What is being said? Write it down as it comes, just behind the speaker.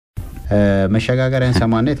መሸጋገሪያን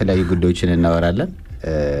ሰማና የተለያዩ ጉዳዮችን እናወራለን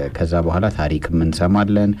ከዛ በኋላ ታሪክ ምን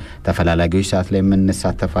ሰማለን ተፈላላጊዎች ሰዓት ላይ ምን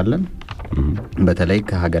እንሳተፋለን በተለይ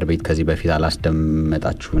ከሀገር ቤት ከዚህ በፊት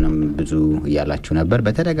አላስደመጣችሁንም ብዙ ያላችሁ ነበር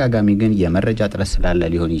በተደጋጋሚ ግን የመረጃ ጥረት ስላለ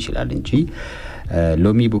ሊሆን ይችላል እንጂ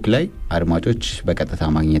ሎሚ ቡክ ላይ አድማጮች በቀጥታ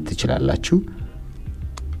ማግኘት ትችላላችሁ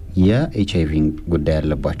የኤችአይቪ ጉዳይ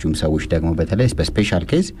ያለባችሁም ሰዎች ደግሞ በተለይ በስፔሻል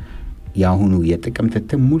ኬዝ ያሁኑ የጥቅምት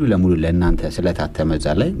እትም ሙሉ ለሙሉ ለእናንተ ስለታተመ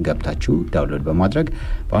እዛ ላይ ገብታችሁ ዳውንሎድ በማድረግ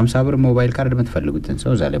በ50 ብር ሞባይል ካርድ የምትፈልጉትን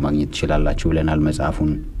ሰው እዛ ላይ ማግኘት ትችላላችሁ ብለናል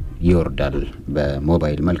መጽሐፉን ይወርዳል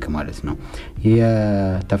በሞባይል መልክ ማለት ነው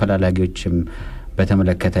የተፈላላጊዎችም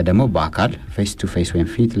በተመለከተ ደግሞ በአካል ፌስ ቱ ፌስ ወይም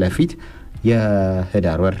ፊት ለፊት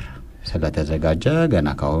የህዳር ወር ስለተዘጋጀ ገና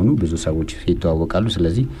ካሁኑ ብዙ ሰዎች ይተዋወቃሉ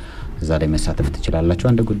ስለዚህ እዛ ላይ መሳተፍ ትችላላችሁ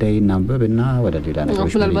አንድ ጉዳይ እናንብብና ወደ ሌላ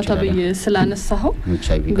ነገሮች ምናልባት ስላነሳው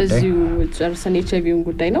በዚሁ ጨርሰን ኤችአይቪውን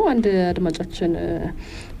ጉዳይ ነው አንድ አድማጫችን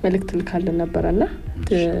መልእክት ልካልን ነበርና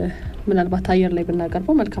ምናልባት አየር ላይ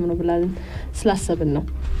ብናቀርበው መልካም ነው ብለን ስላሰብን ነው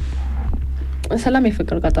ሰላም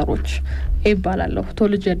የፍቅር ቀጠሮች ይባላልው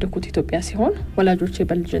ተወልጄ ያደኩት ኢትዮጵያ ሲሆን ወላጆቼ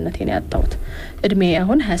በልጅነቴ ነው ያጣሁት እድሜ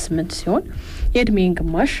አሁን 28 ሲሆን የእድሜን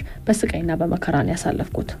ግማሽ በስቃይና በመከራ ነው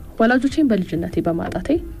ያሳለፍኩት ወላጆቼን በልጅነቴ በማጣቴ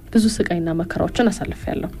ብዙ ስቃይና መከራዎችን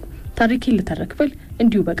አሳልፌያለሁ ታሪኬን ልተረክብል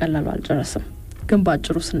እንዲሁ በቀላሉ አልጨረስም ግን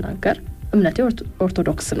ባጭሩ ስናገር እምነቴ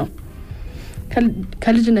ኦርቶዶክስ ነው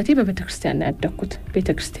ከልጅነቴ በቤተክርስቲያን ያደኩት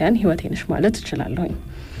ቤተክርስቲያን ህይወቴ ነሽ ማለት እችላለሁኝ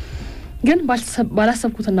ግን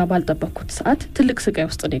ባላሰብኩትና ባልጠበቅኩት ሰዓት ትልቅ ስቃይ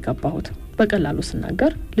ውስጥ ነው የገባሁት በቀላሉ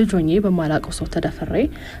ስናገር ልጆኜ በማላቀው ሰው ተደፍሬ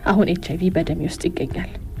አሁን ኤችአይቪ በደሜ ውስጥ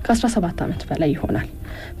ይገኛል ከ17 አመት በላይ ይሆናል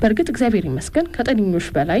በርግጥ እግዚአብሔር ይመስገን ከጤነኞች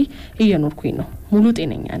በላይ እየኖርኩኝ ነው ሙሉ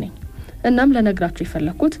ጤነኛ ነኝ እናም ለነግራችሁ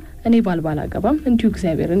የፈለኩት እኔ ባልባላገባም እንዲሁ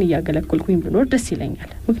እግዚአብሔርን እያገለግልኩኝ ብኖር ደስ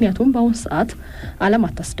ይለኛል ምክንያቱም በአሁን ሰዓት ዓለም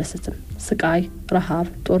አታስደስትም ስቃይ ረሃብ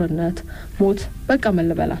ጦርነት ሞት በቃ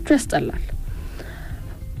መልበላችሁ ያስጠላል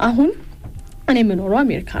አሁን እኔ የምኖረው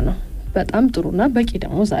አሜሪካ ነው በጣም ጥሩና በቂ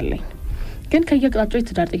ደሞዝ አለኝ ግን ከየቅጣጫው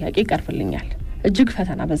የትዳር ጥያቄ ይቀርብልኛል እጅግ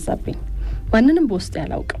ፈተና በዛብኝ ማንንም በውስጥ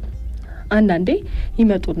ያላውቅም አንዳንዴ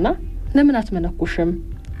ይመጡና ለምን አትመነኩሽም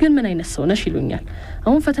ግን ምን አይነት ሰው ነሽ ይሉኛል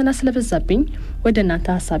አሁን ፈተና ስለበዛብኝ ወደ እናንተ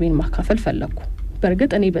ሐሳቤን ማካፈል ፈለኩ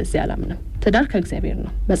በርግጥ እኔ በዚህ አላምንም ትዳር ከእግዚአብሔር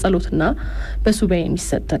ነው በጸሎትና በሱባኤ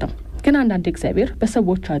የሚሰጥ ነው ግን አንዳንድ እግዚአብሔር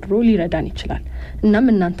በሰዎች አድሮ ሊረዳን ይችላል እናም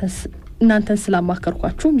እናንተን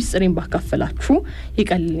ስላማከርኳችሁ ሚስጥሬን ባካፈላችሁ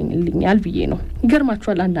ይቀልልኛል ብዬ ነው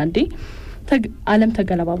ይገርማችኋል አንዳንዴ ዓለም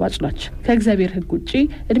ተገለባባጭ ናች ከእግዚአብሔር ሕግ ውጪ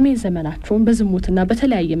እድሜ ዘመናቸውን በዝሙትና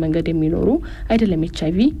በተለያየ መንገድ የሚኖሩ አይደለም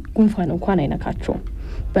ኤችአይቪ ጉንፋን እንኳን አይነካቸው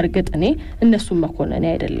በርግጥ እኔ እነሱን መኮነኔ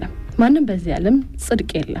አይደለም ማንንም በዚህ ዓለም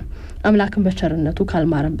ጽድቅ የለም አምላክን በቸርነቱ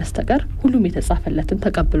ካልማረን በስተቀር ሁሉም የተጻፈለትን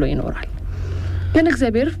ተቀብሎ ይኖራል ግን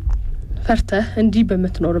እግዚአብሔር ፈርተህ እንዲህ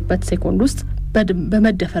በመትኖርበት ሴኮንድ ውስጥ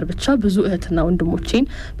በመደፈር ብቻ ብዙ እህትና ወንድሞቼን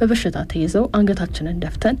በበሽታ ተይዘው አንገታችንን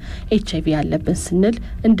ደፍተን ኤችአይቪ ያለብን ስንል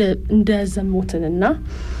እንደዘሞትንና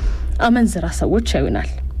አመንዝራ ሰዎች ያዩናል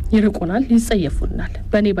ይርቁናል ይጸየፉናል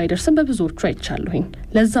በእኔ ባይደርስም በብዙዎቹ አይቻለሁኝ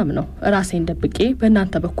ለዛም ነው ራሴን ደብቄ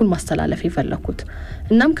በእናንተ በኩል ማስተላለፍ የፈለኩት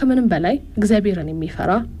እናም ከምንም በላይ እግዚአብሔርን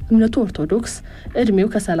የሚፈራ እምነቱ ኦርቶዶክስ እድሜው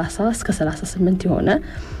ከ30 እስከ 38 የሆነ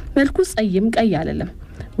መልኩ ጸይም ቀይ አይደለም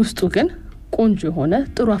ውስጡ ግን ቆንጆ የሆነ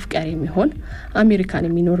ጥሩ አፍቃሪ የሚሆን አሜሪካን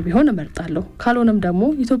የሚኖር ቢሆን እመርጣለሁ ካልሆነም ደግሞ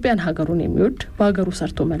ኢትዮጵያን ሀገሩን የሚወድ በሀገሩ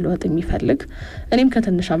ሰርቶ መለወጥ የሚፈልግ እኔም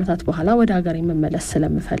ከትንሽ አመታት በኋላ ወደ ሀገሬ መመለስ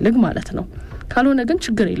ስለምፈልግ ማለት ነው ካልሆነ ግን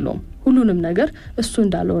ችግር የለውም ሁሉንም ነገር እሱ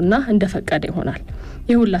እንዳለውና እንደፈቀደ ይሆናል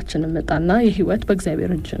የሁላችንም መጣና የህይወት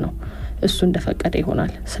በእግዚአብሔር እጅ ነው እሱ እንደፈቀደ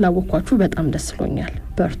ይሆናል ስላወኳችሁ በጣም ደስ ይሎኛል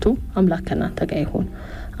በርቱ አምላክ ከናንተ ጋር ይሁን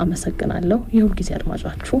አመሰግናለሁ የሁሉ ጊዜ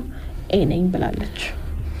አድማጫችሁ ኤኔኝ ብላለች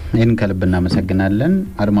ይህን ከልብና መሰግናለን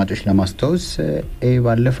አድማጮች ለማስተዋወስ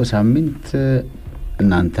ባለፈው ሳምንት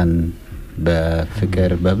እናንተን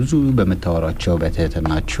በፍቅር በብዙ በመታወራቸው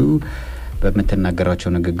በተተናችሁ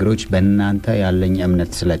በመተናገራቸው ንግግሮች በእናንተ ያለኝ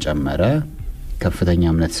እምነት ስለጨመረ ከፍተኛ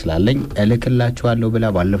እምነት ስላለኝ እልክላችኋለሁ ብላ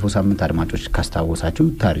ባለፈው ሳምንት አድማጮች ካስታወሳችሁ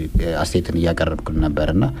ታሪክ አስተያየትን እያቀረብኩ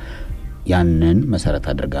ነበርና ያንን መሰረት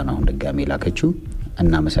አድርጋ ነው ድጋሜ ላከችው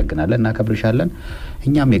እናመሰግናለን እናከብርሻለን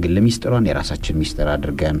እኛም የግል ሚስጥሯን የራሳችን ሚስጥር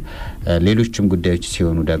አድርገን ሌሎችም ጉዳዮች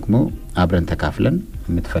ሲሆኑ ደግሞ አብረን ተካፍለን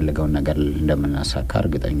የምትፈልገውን ነገር እንደምናሳካ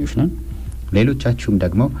እርግጠኞች ነን ሌሎቻችሁም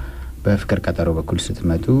ደግሞ በፍቅር ቀጠሮ በኩል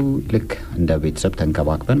ስትመጡ ልክ እንደ ቤተሰብ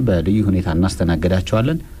ተንከባክበን በልዩ ሁኔታ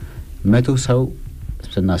እናስተናግዳቸዋለን 100 ሰው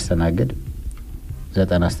ስናስተናግድ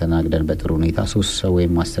 90 አስተናግደን በጥሩ ሁኔታ 3 ሰው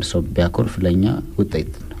ወይም 10 ሰው ቢያኮርፍ ለኛ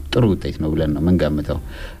ውጤት ነው ጥሩ ውጤት ነው ብለን ነው መንገምተው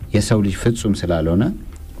የሰው ልጅ ፍጹም ስላልሆነ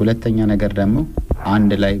ሁለተኛ ነገር ደግሞ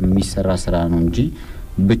አንድ ላይ የሚሰራ ስራ ነው እንጂ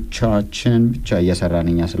ብቻችንን ብቻ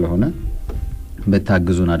እየሰራንኛ ስለሆነ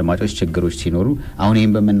በታግዙን አድማጮች ችግሮች ሲኖሩ አሁን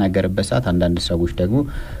ይሄን በመናገርበት ሰዓት አንዳንድ ሰዎች ደግሞ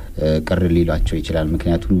ቅር ሊሏቸው ይችላል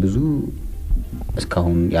ምክንያቱም ብዙ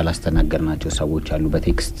እስካሁን ያላስተናገርናቸው ሰዎች አሉ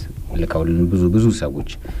በቴክስት ልከውልን ብዙ ሰዎች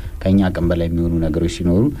ከኛ አቅም በላይ የሚሆኑ ነገሮች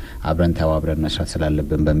ሲኖሩ አብረን ተባብረን መስራት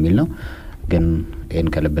ስላለብን በሚል ነው ግን ኤን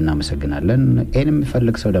ከልብና መሰግናለን ኤን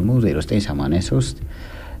የሚፈልግ ሰው ደግሞ 0983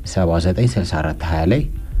 7964 20 ላይ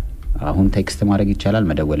አሁን ቴክስት ማድረግ ይቻላል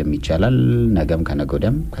መደወልም ይቻላል ነገም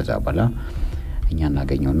ከነገወዲያም ከዛ በኋላ እኛ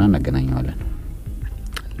እናገኘውና እናገናኘዋለን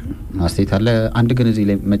አስተያየት አለ አንድ ግን እዚህ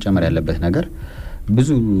ላይ መጨመር ያለበት ነገር ብዙ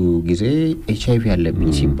ጊዜ ኤችአይቪ ያለብኝ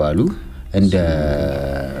ሲባሉ እንደ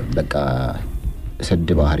በቃ ሰድ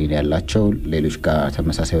ባህሪ ያላቸው ሌሎች ጋር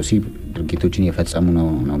ተመሳሳይ ወሲብ ድርጊቶችን የፈጸሙ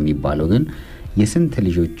ነው የሚባለው ግን የስንት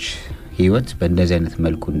ልጆች ህይወት በእንደዚህ አይነት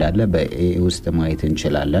መልኩ እንዳለ በውስጥ ማየት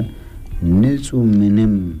እንችላለን ንጹህ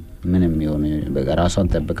ምንም የሆነ በራሷን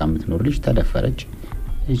ተጠብቃ የምትኖር ልጅ ተደፈረች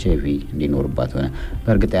ኤችአይቪ እንዲኖርባት ሆነ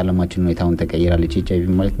በእርግጥ ያለማችን ሁኔታውን ተቀይራለች ኤችአይቪ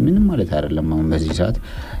ማለት ምንም ማለት አይደለም አሁን በዚህ ሰዓት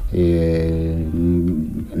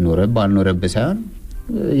ባልኖረብ ሳይሆን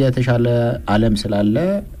የተሻለ ዓለም ስላለ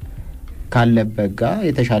ካለበት ጋር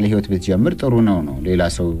የተሻለ ህይወት ብትጀምር ጥሩ ነው ሌላ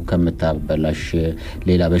ሰው ከመታበላሽ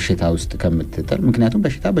ሌላ በሽታ ውስጥ ከመትጠል ምክንያቱም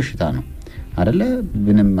በሽታ ነው አይደለ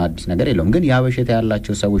ምንም አዲስ ነገር የለውም ግን ያ በሽታ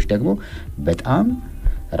ያላቸው ሰዎች ደግሞ በጣም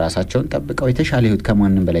ራሳቸውን ጠብቀው የተሻለ ህይወት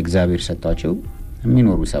ከማንንም በላይ እግዚአብሔር ሰጣቸው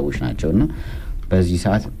የሚኖሩ ሰዎች ናቸውና በዚህ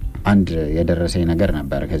ሰዓት አንድ የደረሰኝ ነገር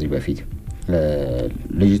ነበር ከዚህ በፊት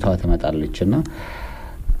ልጅቷ ተመጣለችና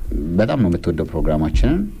በጣም ነው የምትወደው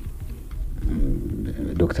ፕሮግራማችንን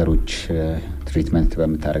ዶክተሮች ትሪትመንት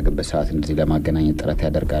በመታረግበት ሰዓት እንደዚህ ለማገናኘት ጥረት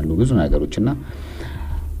ያደርጋሉ ብዙ ነገሮችና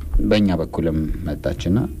በእኛ በኩልም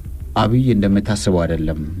መጣችና አብይ እንደምታስበው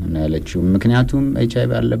አይደለም ያለችው ምክንያቱም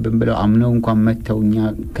ኤችአይቪ አለብን ብለው አምነው እንኳን መተውኛ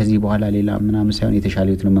ከዚህ በኋላ ሌላ ምናምን ሳይሆን የተሻለ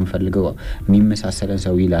ህይወት ነው የምንፈልገው የሚመሳሰለን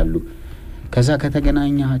ሰው ይላሉ ከዛ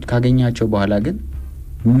ካገኛቸው በኋላ ግን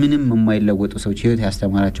ምንም የማይለወጡ ሰዎች ህይወት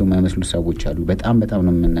ያስተማራቸው የማይመስሉ ሰዎች አሉ በጣም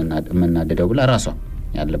ነው የምናደደው ብላ ራሷ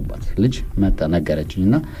ያለባት ልጅ መጣ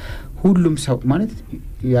ነገረችኝና ሁሉም ሰው ማለት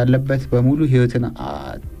ያለበት በሙሉ ህይወትን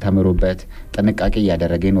ተምሮበት ጥንቃቄ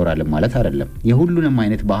ያደረገ ይኖራል ማለት አይደለም የሁሉንም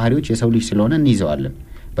አይነት ባህሪዎች የሰው ልጅ ስለሆነ እንይዘዋለን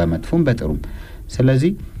በመጥፎም በጥሩም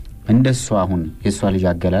ስለዚህ እንደሷ አሁን የሷ ልጅ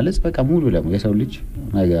አገላለጽ በቃ ሙሉ ለሙሉ የሰው ልጅ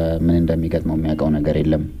ምን እንደሚገጥመው የሚያውቀው ነገር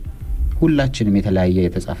የለም ሁላችንም የተለያየ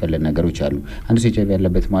የተጻፈልን ነገሮች አሉ አንዱ ኤችአይቪ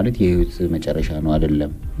ያለበት ማለት የህይወት መጨረሻ ነው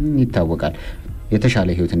አይደለም ይታወቃል የተሻለ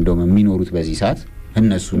ህይወት እንደውም የሚኖሩት በዚህ ሰዓት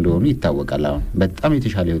እነሱ እንደሆኑ ይታወቃል አሁን በጣም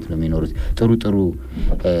የተሻለ ህይወት ነው የሚኖሩት ጥሩ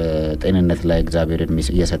ጤንነት ላይ እግዚአብሔር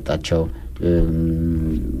እየሰጣቸው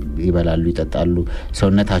ይበላሉ ይጠጣሉ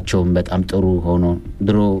ሰውነታቸውም በጣም ጥሩ ሆኖ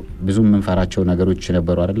ድሮ ብዙ መንፈራቸው ነገሮች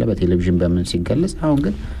ነበሩ አይደለ በቴሌቪዥን በምን ሲገለጽ አሁን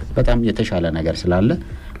ግን በጣም የተሻለ ነገር ስላለ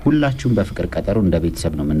ሁላችሁም በፍቅር ቀጠሮ እንደ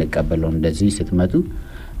ቤተሰብ ነው የምንቀበለው እንደዚህ ስትመጡ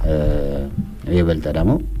የበለጠ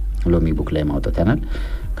ደግሞ ሎሚ ቡክ ላይ ማውጣታናል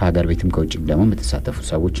ከሀገር ቤትም ከውጭም ደግሞ የምትሳተፉ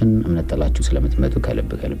ሰዎችን እምነጠላችሁ ስለምትመጡ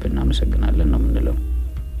ከልብ እናመሰግናለን ነው የምንለው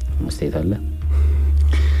አስተያየት አለ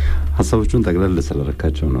ሐሳቦቹን ተግለል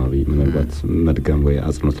ስለረካቸው ነው ምናልባት መድገም ወይ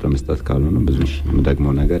አጽንኦት ለመስጠት ካልሆነ ብዙ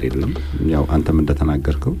ደግሞ ነገር የለም ያው አንተም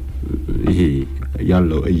እንደተናገርከው ይሄ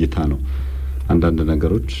ያለው እይታ ነው አንዳንድ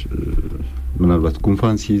ነገሮች ምናልባት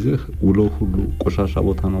ጉንፋን ሲይዝህ ውሎ ሁሉ ቆሻሻ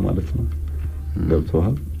ቦታ ነው ማለት ነው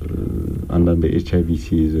ገብቶሃል አንዳንድ ኤችአይቪ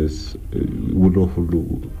ሲይዝስ ውሎ ሁሉ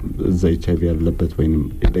እዛ ኤችአይቪ ያለበት ወይንም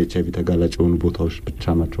ኤችአይቪ ተጋላጭ የሆኑ ቦታዎች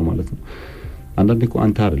ብቻ ናቸው ማለት ነው አንዳንዴ እኮ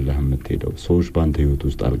አንተ አይደለህም የምትሄደው ሰዎች በአንተ ህይወት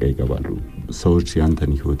ውስጥ አልጋ ይገባሉ ሰዎች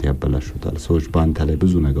ያንተን ህይወት ያበላሹታል ሰዎች በአንተ ላይ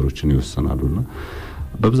ብዙ ነገሮችን ይወስናሉና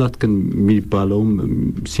በብዛት ግን የሚባለውም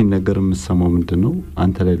ሲነገር የምሰማው ምንድነው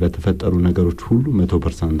አንተ ላይ ለተፈጠሩ ነገሮች ሁሉ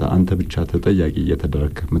 100% አንተ ብቻ ተጠያቂ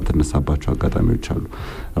እየተደረገ የምትነሳባቸው አጋጣሚዎች አሉ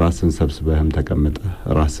ራስን ሰብስበህም ተቀመጠ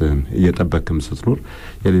ራስን እየጠበቅም ስትኖር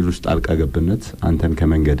የሌሎች ጣልቃ ገብነት አንተን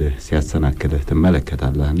ከመንገድህ ሲያሰናክልህ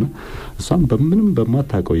ትመለከታለህና እሷም በምንም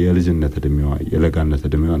በማታውቀው የልጅነት እድሜዋ የለጋነት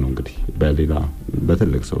እድሜዋ ነው እንግዲህ በሌላ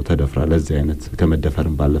በትልቅ ሰው ተደፍራ ለዚህ አይነት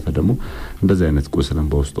ከመደፈርም ባለፈ ደግሞ እንደዚህ አይነት ቁስልን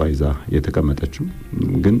በውስጧ ይዛ የተቀመጠችው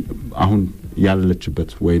ግን አሁን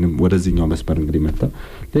ያለችበት ወይንም ወደዚህኛው መስመር እንግዲህ መጣ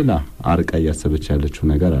ሌላ አርቃ ያሰበች ያለችው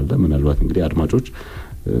ነገር አለ ምናልባት እንግዲህ አድማጮች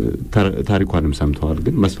ታሪኳንም ሰምተዋል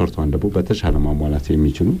ግን መስፈርቷን ደግሞ በተሻለ ማሟላት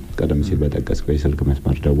የሚችሉ ቀደም ሲል በተጠቀሰው የስልክ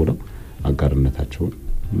መስመር ደውለው አጋርነታቸውን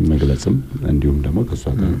መግለጽም እንዲሁም ደግሞ ከሷ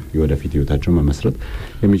ጋር የወደፊት ህይወታቸውን መመስረት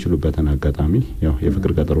የሚችሉበትን አጋጣሚ ያው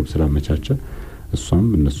የፍቅር ቀጠሮ ስላመቻቸ እሷም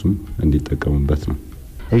እነሱም እንዲጠቀሙበት ነው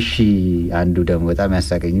እሺ አንዱ ደግሞ በጣም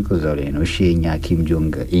ያሳቀኝ ኮዛው ላይ ነው እሺ የኛ ኪም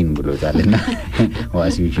ጆንግ ኢን ብሎታልና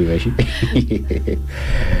ዋሲውጪ በሺ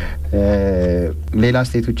ሌላ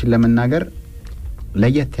ስቴቶችን ለመናገር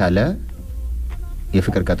ለየት ያለ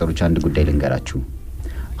የፍቅር ቀጠሮች አንድ ጉዳይ ልንገራችሁ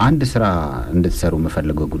አንድ ስራ እንድትሰሩ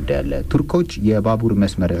መፈልገው ጉዳይ አለ ቱርኮች የባቡር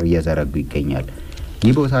መስመር እየዘረጉ ይገኛል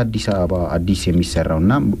ይህ ቦታ አዲስ አበባ አዲስ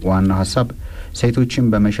የሚሰራውና ዋና ሐሳብ ሴቶችን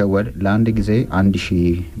በመሸወድ ለአንድ ጊዜ 1000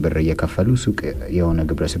 ብር እየከፈሉ ሱቅ የሆነ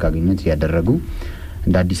ግብረ ስጋ ግንኙነት ያደረጉ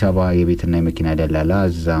እንደ አዲስ አበባ የቤትና የመኪና ደላላ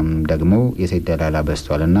እዛም ደግሞ የሴት ደላላ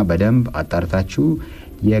በስተዋልና በደንብ አጣርታችሁ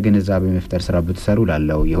የግንዛቤ መፍጠር ስራ ብትሰሩ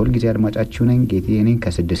ላለው የሁል ጊዜ አድማጫችሁ ነኝ ጌቴ ነኝ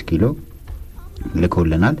ከ6 ኪሎ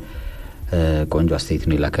ልኮልናል ቆንጆ አስተያየት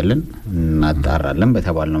ነው ይላከልን እናጣራለን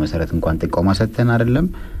በተባለው መሰረት እንኳን ጥቆማ ሰጥተን አይደለም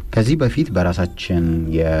ከዚህ በፊት በራሳችን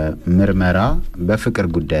የምርመራ በፍቅር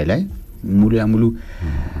ጉዳይ ላይ ሙሉ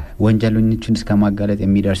ወንጀለኞችን እስከማጋለጥ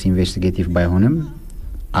የሚደርስ ኢንቨስቲጌቲቭ ባይሆንም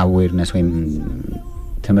አዌርነስ ወይም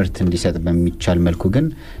ትምህርት እንዲሰጥ በሚቻል መልኩ ግን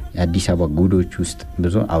የአዲስ አበባ ጉዶች ውስጥ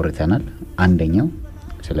ብዙ አውርተናል አንደኛው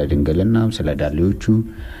ስለ ድንግልና ስለ ዳሌዎቹ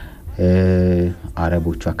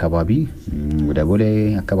አረቦቹ አካባቢ ወደ ቦሌ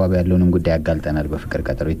አካባቢ ያለውን ጉዳይ ያጋልጠናል በፍቅር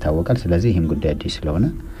ቀጠሮ ይታወቃል ስለዚህ ይሄም ጉዳይ አዲስ ስለሆነ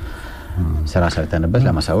ስራ ሰርተንበት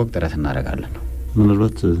ለማሳወቅ ጥረት እናደርጋለን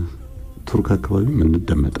ምናልባት ቱርክ አካባቢ ምን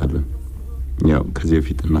እንደመጣለን ያው ከዚህ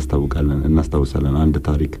በፊት እናስታውሳለን አንድ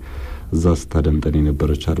ታሪክ እዛ ስታደምጠን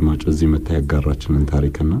የነበረች አድማጭ እዚህ መታ ያጋራችንን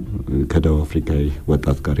ታሪክና ከደቡብ አፍሪካዊ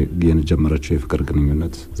ወጣት ጋር የጀመረችው የፍቅር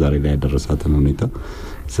ግንኙነት ዛሬ ላይ ያደረሳትን ሁኔታ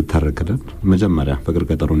ስተረከደን መጀመሪያ ፍቅር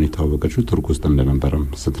ቀጠሮን የታወቀችው ቱርክ ውስጥ እንደነበረም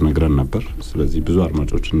ስትነግረን ነበር ስለዚህ ብዙ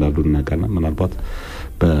አድማጮች እንዳሉ እናውቃለን ምናልባት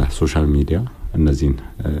በሶሻል ሚዲያ እነዚህን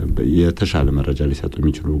የተሻለ መረጃ ሊሰጡ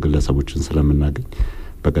የሚችሉ ግለሰቦችን ስለምናገኝ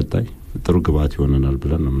በቀጣይ ጥሩ ግብአት ይሆነናል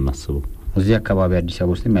ብለን ነው የምናስበው እዚህ አካባቢ አዲስ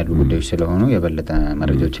አበባ ውስጥ ያሉ ጉዳዮች ስለሆኑ የበለጠ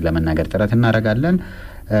መረጃዎችን ለመናገር ጥረት እናደርጋለን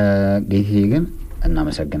ጌቴ ግን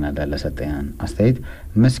እናመሰግናለን ለሰጠን አስተያየት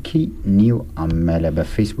መስኪ ኒው አመለ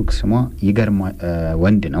በፌስቡክ ስሟ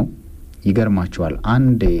ወንድ ነው ይገርማቸዋል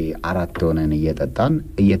አንድ 4 ሆነን እየጠጣን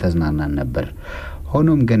እየተዝናናን ነበር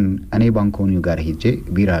ሆኖም ግን እኔ ባንኮኒው ጋር ሄጄ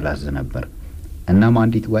ቢራ ላዝ ነበር እናም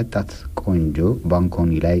አንዲት ወጣት ቆንጆ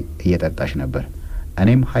ባንኮኒ ላይ እየጠጣች ነበር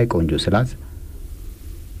እኔም ሃይ ቆንጆ ስላት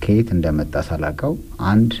ከየት እንደመጣ ሳላቀው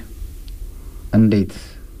አንድ እንዴት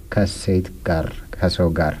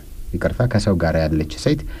ከሰው ጋር ያለች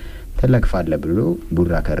ሴት ተለክፋለ ብሎ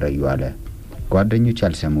ቡራ ከረዩ አለ ጓደኞች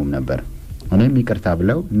ያልሰሙም ነበር እኔም ይቅርታ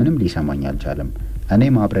ብለው ምንም ሊሰማኝ አልቻለም እኔ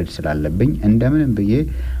ማብረድ ስላለብኝ እንደምንም ብዬ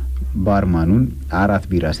ባርማኑን 4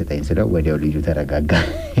 ቢራ ሰጠኝ ስለው ወዲያው ልጁ ተረጋጋ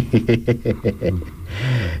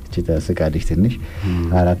እቺ ተስቃለች ትንሽ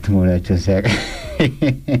 4 ሞላቸው ሲያቀ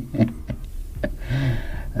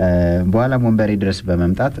በኋላ ወንበሬ ድረስ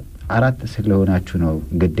በመምጣት 4 ስለሆናችሁ ነው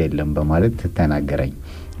ግድ የለም በማለት ተናገረኝ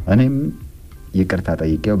እኔም ይቅርታ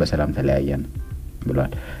ጠይቄው በሰላም ተለያየን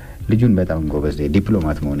ብሏል ልጁን በጣም ጎበዝ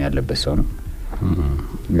ዲፕሎማት መሆን ያለበት ሰው ነው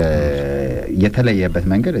የተለየበት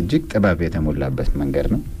መንገድ እጅግ ጥበብ የተሞላበት መንገድ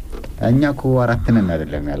ነው እኛኮ 4 ነን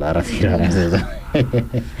አይደለም ያለ 4 ይራራ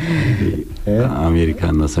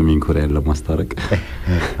አሜሪካና ሰሜን ኮሪያ ለማስታረቅ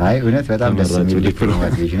አይ እውነት በጣም ደስ የሚል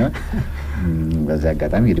ዲፕሎማት ልጅ ነው በዛ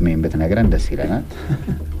አጋጣሚ እድሜን በተነገረን ደስ ይለናል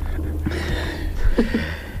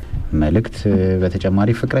መልእክት በተጨማሪ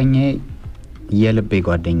ፍቅረኛዬ የልቤ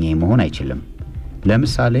ጓደኛዬ መሆን አይችልም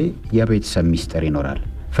ለምሳሌ የቤተሰብ ሚስጥር ይኖራል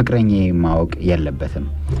ፍቅረኛዬ ማወቅ የለበትም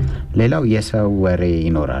ሌላው የሰው ወሬ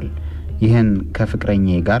ይኖራል ይሄን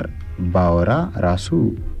ከፍቅረኛዬ ጋር ባወራ ራሱ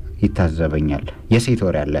ይታዘበኛል የሴት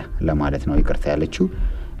ወሬ አለ ለማለት ነው ይቅርታ ያለችው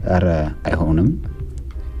አረ አይሆንም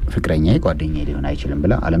ፍቅረኛዬ ጓደኛዬ ሊሆን አይችልም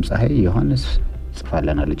ብላ ዓለም ፀሐይ ዮሐንስ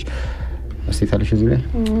ጽፋለናለች እስቲ ታለሽ እዚህ ላይ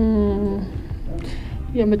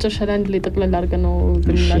የመጨረሻ አንድ ላይ ጠቅለል አድርገን ነው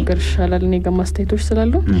ብንናገር ይሻላል እኔ ጋር ማስተያየቶች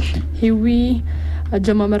ስላሉ ሂዊ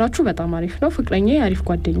አጀማመራችሁ በጣም አሪፍ ነው ፍቅረኛዬ አሪፍ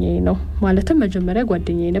ጓደኛዬ ነው ማለትም መጀመሪያ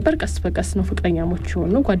ጓደኛዬ ነበር ቀስ በቀስ ነው ፍቅረኛሞች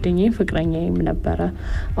ሆኖ ጓደኛዬ ፍቅረኛዬም ነበር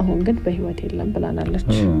አሁን ግን በህይወት የለም ብላናለች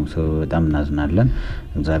በጣም እናዝናለን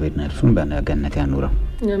እግዚአብሔር ነፍሱን በገነት ያኑረው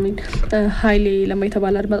አሜን ሃይሌ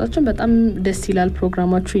ለማይተባል አድማጫችን በጣም ደስ ይላል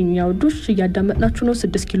ፕሮግራማችሁ የሚያወዱሽ እያዳመጥናችሁ ነው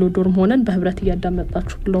 6 ኪሎ ዶርም ሆነን በህብረት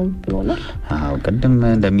እያዳመጣችሁ ብሎናል አዎ ቀደም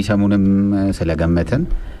እንደሚሰሙንም ስለገመተን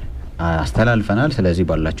አስተላልፈናል ስለዚህ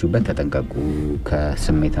ባላችሁበት ተጠንቀቁ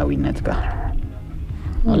ከስሜታዊነት ጋር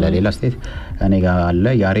ለሌላ ስቴት እኔ ጋር አለ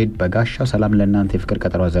ያሬድ በጋሻው ሰላም ለእናንተ የፍቅር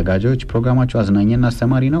ቀጠሮ አዘጋጆች ፕሮግራማችሁ አዝናኝና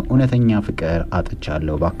አስተማሪ ነው እውነተኛ ፍቅር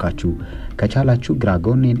አጥቻለሁ ባካችሁ ከቻላችሁ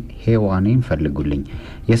ግራጎኔን ሄዋኔን ፈልጉልኝ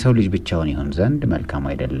የሰው ልጅ ብቻውን ይሆን ዘንድ መልካም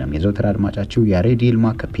አይደለም የዘውትር አድማጫችሁ ያሬድ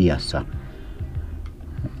ይልማ ከፒያሳ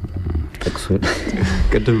ጥቅሱ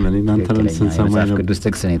ቅድም እናንተን ስንሰማ ነው ቅዱስ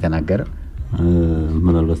ጥቅስ ነው የተናገረው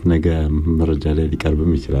ምናልባት ነገ መረጃ ላይ ሊቀርብም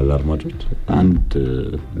ይችላል አድማጮች አንድ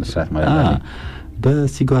መስራት ማለት ነው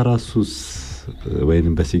በሲጋራ ሱስ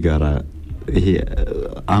ወይንም በሲጋራ ይሄ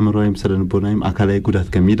አእምሮአዊም ስለልቦናዊም አካላዊ ጉዳት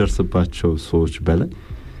ከሚደርስባቸው ሰዎች በላይ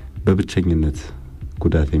በብቸኝነት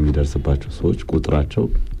ጉዳት የሚደርስባቸው ሰዎች ቁጥራቸው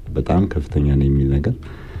በጣም ከፍተኛ ነው የሚል ነገር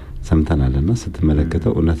ሰምተናልና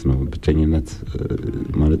ስትመለከተው እውነት ነው። ብቸኝነት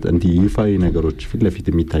ማለት እንዲህ ይፋዊ ነገሮች ፊት ለፊት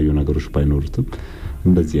የሚታዩ ነገሮች ባይኖሩትም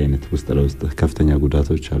እንደዚህ አይነት ውስጥ ለውስጥ ከፍተኛ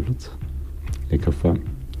ጉዳቶች አሉት። የከፋ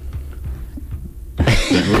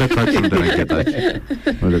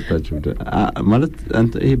ወለታችሁ ማለት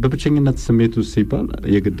ይሄ በብቸኝነት ስሜት ውስጥ ሲባል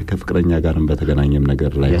የግድ ከፍቅረኛ ጋርም በተገናኘም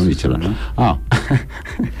ነገር ላይ ሆነ ይችላል።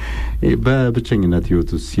 በብቸኝነት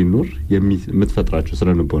ህይወት ውስጥ ሲኖር የምትፈጥራቸው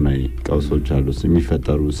ስነልቦናዊ ቀውሶች አሉ፣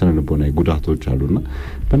 የሚፈጠሩ ስነልቦናዊ ጉዳቶች አሉና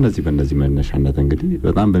በእነዚህ መነሻነት እንግዲህ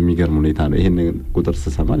በጣም በሚገርም ሁኔታ ነው ይሄን ቁጥር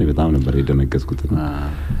ስሰማ በጣም ነበር የደነገጥኩት።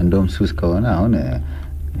 እንደውም ሱስ ከሆነ አሁን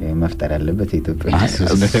መፍጠር ያለበት ኢትዮጵያ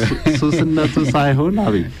ሱስነቱ ሳይሆን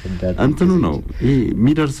አብይ እንትኑ ነው ይሄ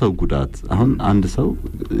የሚደርሰው ጉዳት። አሁን አንድ ሰው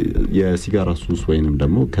የሲጋራ ሱስ ወይንም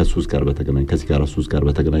ደግሞ ከሱስ ጋር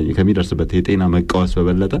በተገናኘ ከሚደርስበት የጤና መቃወስ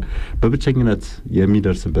በበለጠ በብቸኝነት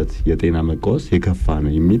የሚደርስበት የጤና መቃወስ የከፋ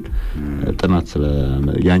ነው የሚል ጥናት ስለ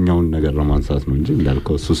ያኛውን ነገር ለማንሳት ነው እንጂ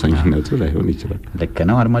እንዳልከው ሱሰኝነቱ ላይሆን ይችላል። ልክ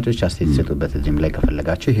ነው። አድማጮች አስተያየት ሰጡበት እዚህም ላይ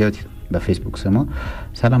ከፈለጋችሁ ህይወት በፌስቡክ ስሙ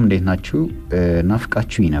ሰላም እንዴት ናችሁ?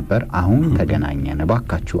 ናፍቃችሁ ነበር አሁን ተገናኘን።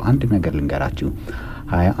 ባካችሁ አንድ ነገር ልንገራችሁ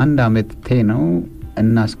 21 አመቴ ነው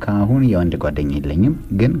እና እስካሁን የወንድ ጓደኛ የለኝም፣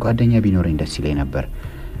 ግን ጓደኛ ቢኖረኝ ደስ ይለኝ ነበር፣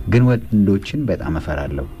 ግን ወንዶችን በጣም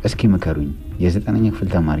እፈራለሁ። እስኪ ምከሩኝ። የ9ኛ ክፍል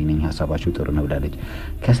ተማሪ ነኝ። ሐሳባችሁ ጥሩ ነው ብላለች።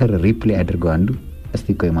 ከስር ሪፕላይ አድርገው አንዱ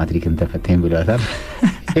እስቲ ቆይ ማትሪክም ተፈተኝ ብሏታል።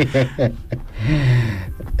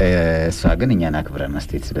 እሷ ግን እኛን አክብረን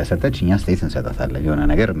አስተያየት ስለሰጠች እኛ አስተያየት እንሰጣታለን። የሆነ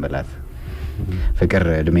ነገር እንበላት። ፍቅር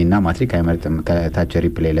እድሜና ማትሪክ አይመርጥም። ከታች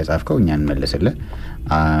ሪፕላይ ለጻፍከው እኛ እንመልስልህ።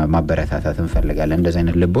 ማበረታታት እንፈልጋለን። እንደዚህ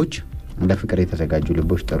አይነት ልቦች እንደ ፍቅር የተዘጋጁ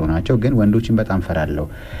ልቦች ጥሩ ናቸው፣ ግን ወንዶችን በጣም ፈራለሁ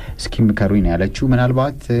እስኪ ምከሩኝ ነው ያለችው።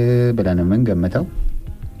 ምናልባት ብለን ምን ገምተው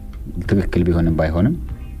ትክክል ቢሆንም ባይሆንም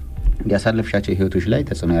ያሳለፍሻቸው ህይወቶች ላይ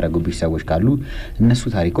ተጽዕኖ ያደረጉብሽ ሰዎች ካሉ እነሱ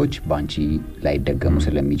ታሪኮች ባንቺ ላይ ደገሙ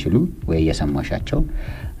ስለሚችሉ ወይ የሰማሻቸው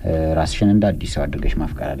ራስሽን እንደ አዲስ ሰው አድርገሽ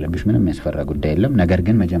ማፍቀር አለብሽ። ምንም ያስፈራ ጉዳይ የለም። ነገር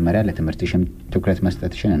ግን መጀመሪያ ለትምህርትሽም ትኩረት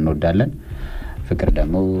መስጠትሽን እንወዳለን። ፍቅር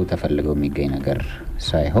ደግሞ ተፈልገው የሚገኝ ነገር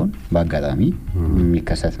ሳይሆን በአጋጣሚ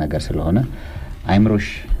የሚከሰት ነገር ስለሆነ አይምሮሽ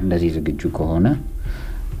እንደዚህ ዝግጁ ከሆነ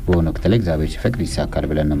በሆነ ወቅት ላይ እግዚአብሔር ሲፈቅድ ይሳካል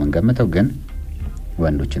ብለን ነው የምንገምተው። ግን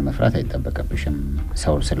ወንዶችን መፍራት አይጠበቅብሽም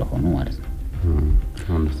ሰው ስለሆኑ ማለት ነው።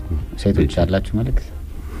 ሴቶች ያላችሁ መልእክት?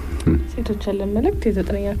 ሴቶች ያለን መልእክት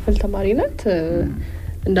የ9ኛ ክፍል ተማሪ ናት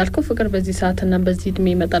እንዳልከው ፍቅር በዚህ ሰዓትና በዚህ እድሜ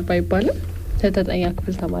ይመጣል ባይባልም የ9ኛ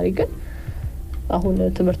ክፍል ተማሪ ግን አሁን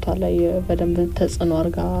ትምህርቷ ላይ በደንብ ተጽዕኖ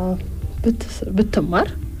አርጋ ብትማር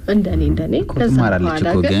እንደኔ ትማራለች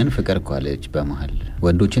እኮ። ግን ፍቅር እኮ አለች በመሃል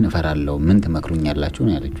ወንዶችን እፈራለሁ ምን ትመክሩኛላችሁ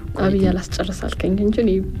ነው ያለችው። አብይ አላስጨርሳልከኝ እንጂ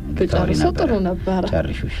እኔ በጨርሰው ጥሩ ነበር።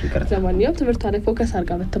 ጨርሽሽ ይቀርታ ለማንኛውም ትምህርቷ ላይ ፎከስ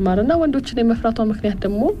አርጋ ብትማርና ወንዶችን የመፍራቷ ምክንያት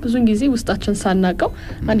ደግሞ ብዙን ጊዜ ውስጣችን ሳናቀው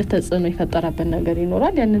አንድ ተጽዕኖ የፈጠረበት ነገር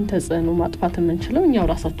ይኖራል። ያንን ተጽዕኖ ማጥፋት የምንችለው እኛው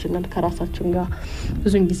ራሳችንን ከራሳችን ጋር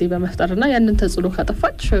ብዙን ጊዜ በመፍጠርና ያንን ተጽዕኖ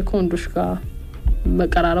ካጠፋች ከወንዶች ጋር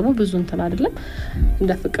መቀራረቡ ብዙ እንትን አይደለም።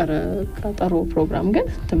 እንደ ፍቅር ቀጠሮ ፕሮግራም ግን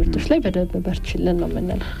ትምህርቶች ላይ በደንብ በርችልን ነው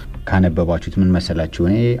የምንለው። ካነበባችሁት ምን መሰላችሁ?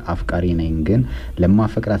 እኔ አፍቃሪ ነኝ ግን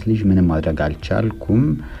ለማፈቅራት ልጅ ምንም ማድረግ አልቻልኩም።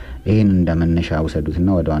 ይሄን እንደመነሻ ውሰዱትና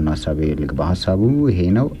ወደ ዋናው ሐሳብ ልግባ። ሐሳቡ ይሄ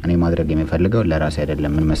ነው። እኔ ማድረግ የምፈልገው ለራሴ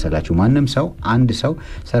አይደለም። ምን መሰላችሁ? ማንም ሰው አንድ ሰው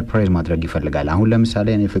ሰርፕራይዝ ማድረግ ይፈልጋል። አሁን ለምሳሌ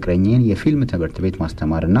እኔ ፍቅረኛዬን የፊልም ትምህርት ቤት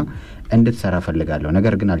ማስተማርና እንድትሰራ ፈልጋለሁ፣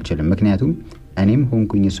 ነገር ግን አልችልም። ምክንያቱም እኔም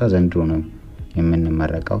ሆንኩኝ እሷ ዘንድሮ ነው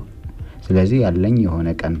የምንመረቀው። ስለዚህ ያለኝ የሆነ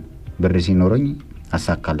ቀን ብር ሲኖረኝ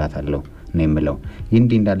አሳካላታለሁ ነው የምለው።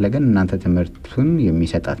 እንዲህ እንዳለ ግን እናንተ ትምህርቱን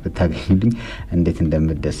የሚሰጣት ብታገኙልኝ እንዴት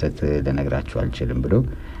እንደምደሰት ልነግራችሁ አልችልም ብሎ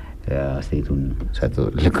አስተያየቱን ሰጥቶ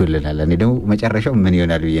ልኩልናል። እኔ ደግሞ መጨረሻው ምን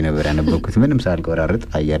ይሆናል ብዬ ነበር ያነበብኩት። ምንም ሳልቆራርጥ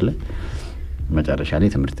አየር ላይ መጨረሻ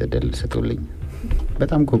ላይ ትምህርት እድል ሰጥቶልኝ።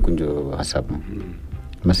 በጣም ቆንጆ ሐሳብ ነው፣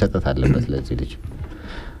 መሰጠት አለበት ለዚህ ልጅ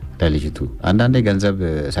ለልጅቱ። አንዳንዴ ገንዘብ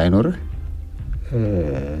ሳይኖርህ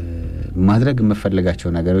ማድረግ የምፈልጋቸው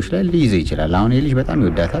ነገሮች ላይ ሊይዝ ይችላል። አሁን የልጅ በጣም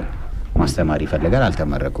ይወዳታል፣ ማስተማር ይፈልጋል፣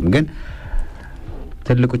 አልተመረቁም። ግን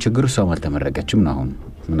ትልቁ ችግሩ እሷም አልተመረቀችም ነው። አሁን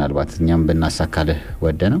ምናልባት እኛም ብናሳካልህ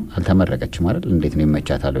ወደ ነው አልተመረቀችም አይደል? እንዴት ነው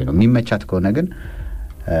ይመቻታል ወይ ነው? የሚመቻት ከሆነ ግን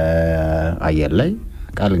አየር ላይ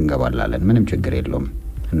ቃል እንገባላለን። ምንም ችግር የለውም፣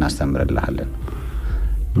 እናስተምርልሃለን።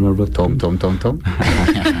 ምናልባት ቶም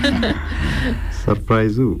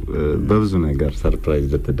ሰርፕራይዙ በብዙ ነገር ሰርፕራይዝ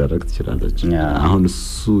ልትደረግ ትችላለች። አሁን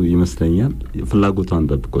እሱ ይመስለኛል ፍላጎቷን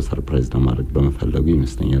ጠብቆ ሰርፕራይዝ ለማድረግ በመፈለጉ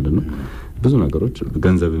ይመስለኛል ነው። ብዙ ነገሮች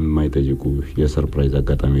ገንዘብ የማይጠይቁ የሰርፕራይዝ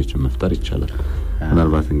አጋጣሚዎችን መፍጠር ይቻላል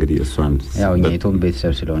ምናልባት እንግዲህ እሷን ያው የቶም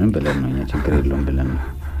ቤተሰብ ስለሆነ ብለን ነው ችግር የለውም ብለን ነው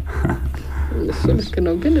ልክ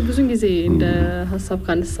ነው ግን ብዙ ጊዜ እንደ ሐሳብ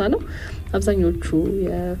ካነሳ ነው አብዛኞቹ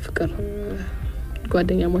የፍቅር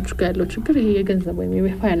ጓደኛሞች ጋር ያለው ችግር ይሄ የገንዘብ ወይም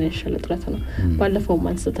የፋይናንሻል እጥረት ነው ባለፈው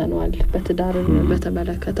ማንስተናል በትዳር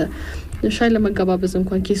በተመለከተ ሻይ ለመጋባበዝ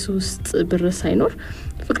እንኳን ኪስ ውስጥ ብር ሳይኖር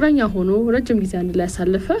ፍቅረኛ ሆኖ ረጅም ጊዜ አንድ ላይ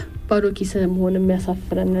ያሳለፈ ባዶ ኪስ መሆን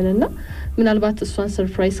የሚያሳፍረንና ምናልባት እሷን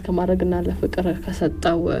ሰርፕራይዝ ከማድረግና ለፍቅር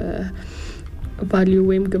ከሰጠው ቫልዩ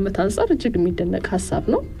ወይም ግምት አንፃር እጅግ የሚደነቅ ሐሳብ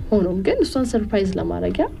ነው ሆኖም ግን እሷን ሰርፕራይዝ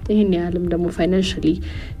ለማድረጊያ ይሄን ያህልም ደግሞ ፋይናንሻሊ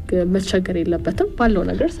መቸገር የለበትም ባለው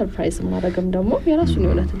ነገር ሰርፕራይዝ ማድረግም ደግሞ የራሱን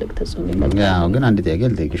የሆነ ትልቅ ተጽዕኖ ይመጣል ያው ግን አንድ ጥያቄ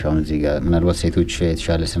ልጠይቅሽ አሁን እዚህ ጋር ምናልባት ሴቶች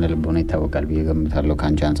የተሻለ ስነ ልቦና ይታወቃል በየገምታለው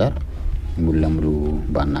ካንቺ አንፃር ሙሉ ለሙሉ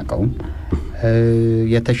ባናቀውም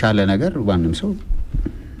የተሻለ ነገር ማንም ሰው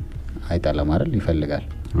አይጣላም አይደል ይፈልጋል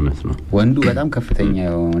እውነት ነው ወንዱ በጣም ከፍተኛ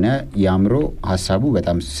የሆነ ያምሮ ሐሳቡ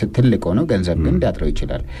በጣም ትልቅ ሆኖ ገንዘብ ግን ሊያጥረው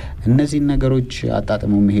ይችላል እነዚህ ነገሮች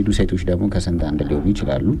አጣጥመው የሚሄዱ ሴቶች ደግሞ ከስንት አንድ ሊሆኑ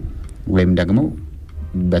ይችላሉ ወይም ደግሞ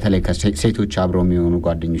በተለይ ከሴቶች አብረው የሚሆኑ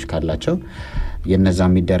ጓደኞች ካላቸው የነዛ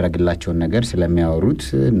የሚደረግላቸው ነገር ስለሚያወሩት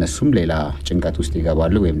እነሱም ሌላ ጭንቀት ውስጥ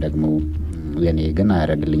ይገባሉ ወይም ደግሞ የኔ ግን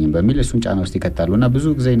አያረግልኝም በሚል እሱን ጫና ውስጥ ይከታሉና ብዙ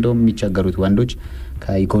ጊዜ እንደውም የሚቸገሩት ወንዶች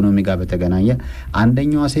ከኢኮኖሚ ጋር በተገናኘ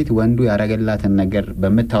አንደኛዋ ሴት ወንዱ ያረገላትን ነገር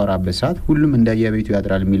በመታወራበት ሰዓት ሁሉም እንደየቤቱ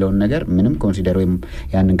ያድራል የሚለውን ነገር ምንም ኮንሲደር ወይም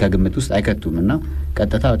ያንን ከግምት ውስጥ አይከቱምና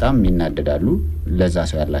ቀጥታ በጣም ይናደዳሉ ለዛ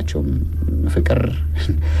ሰው ያላቸው ፍቅር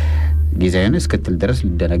ጊዜውን እስክትል ድረስ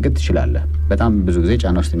ሊደነግጥ ይችላል በጣም ብዙ ጊዜ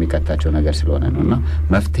ጫና ውስጥ የሚከታቸው ነገር ስለሆነ ነውና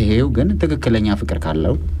መፍትሄው ግን ትክክለኛ ፍቅር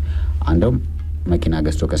ካለው አንደው መኪና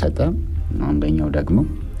ገዝቶ ከሰጠ አንደኛው ደግሞ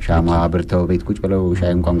ሻማ አብርተው ቤት ቁጭ ብለው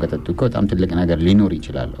ሻይ እንኳን ከጠጡ እኮ በጣም ትልቅ ነገር ሊኖር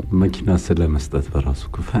ይችላል መኪና ስለመስጠት በራሱ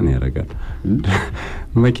ኩፋን ያረጋል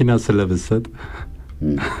መኪና ስለብሰጥ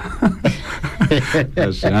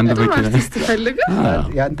እሺ አንድ መኪና ተፈልገ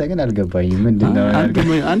ያንተ ግን አልገባኝ ምንድነው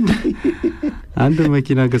አንድ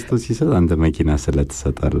መኪና ገዝቶ ሲሰጥ አንተ መኪና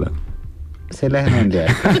ስለተሰጣለ ስለህ ነው እንዴ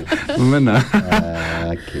ምን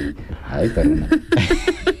ኦኬ አይ ተረና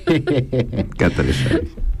ቀጥልሽ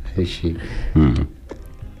እሺ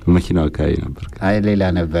መኪናው ካይ ነበር አይ ሌላ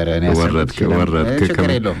ነበር እኔ ወረድክ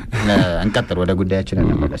ከከረለው እንቀጥል ወደ ጉዳያችን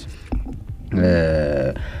እንመለስ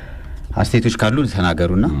አስቴቶች ካሉ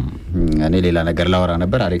ተናገሩና እኔ ሌላ ነገር ላወራ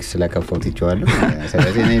ነበር አሌክስ ስለከፈውት ይቻላል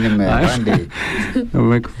ስለዚህ እኔንም አንዴ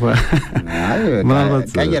መክፋ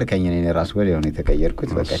ማለት ቀየርከኝ እኔ ራስ ወዲያው ነው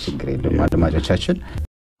የተቀየርኩት በቃ ችግር የለም አድማጮቻችን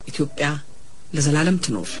ኢትዮጵያ ለዘላለም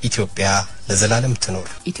ትኖር ኢትዮጵያ ለዘላለም ትኖር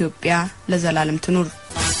ኢትዮጵያ ለዘላለም ትኖር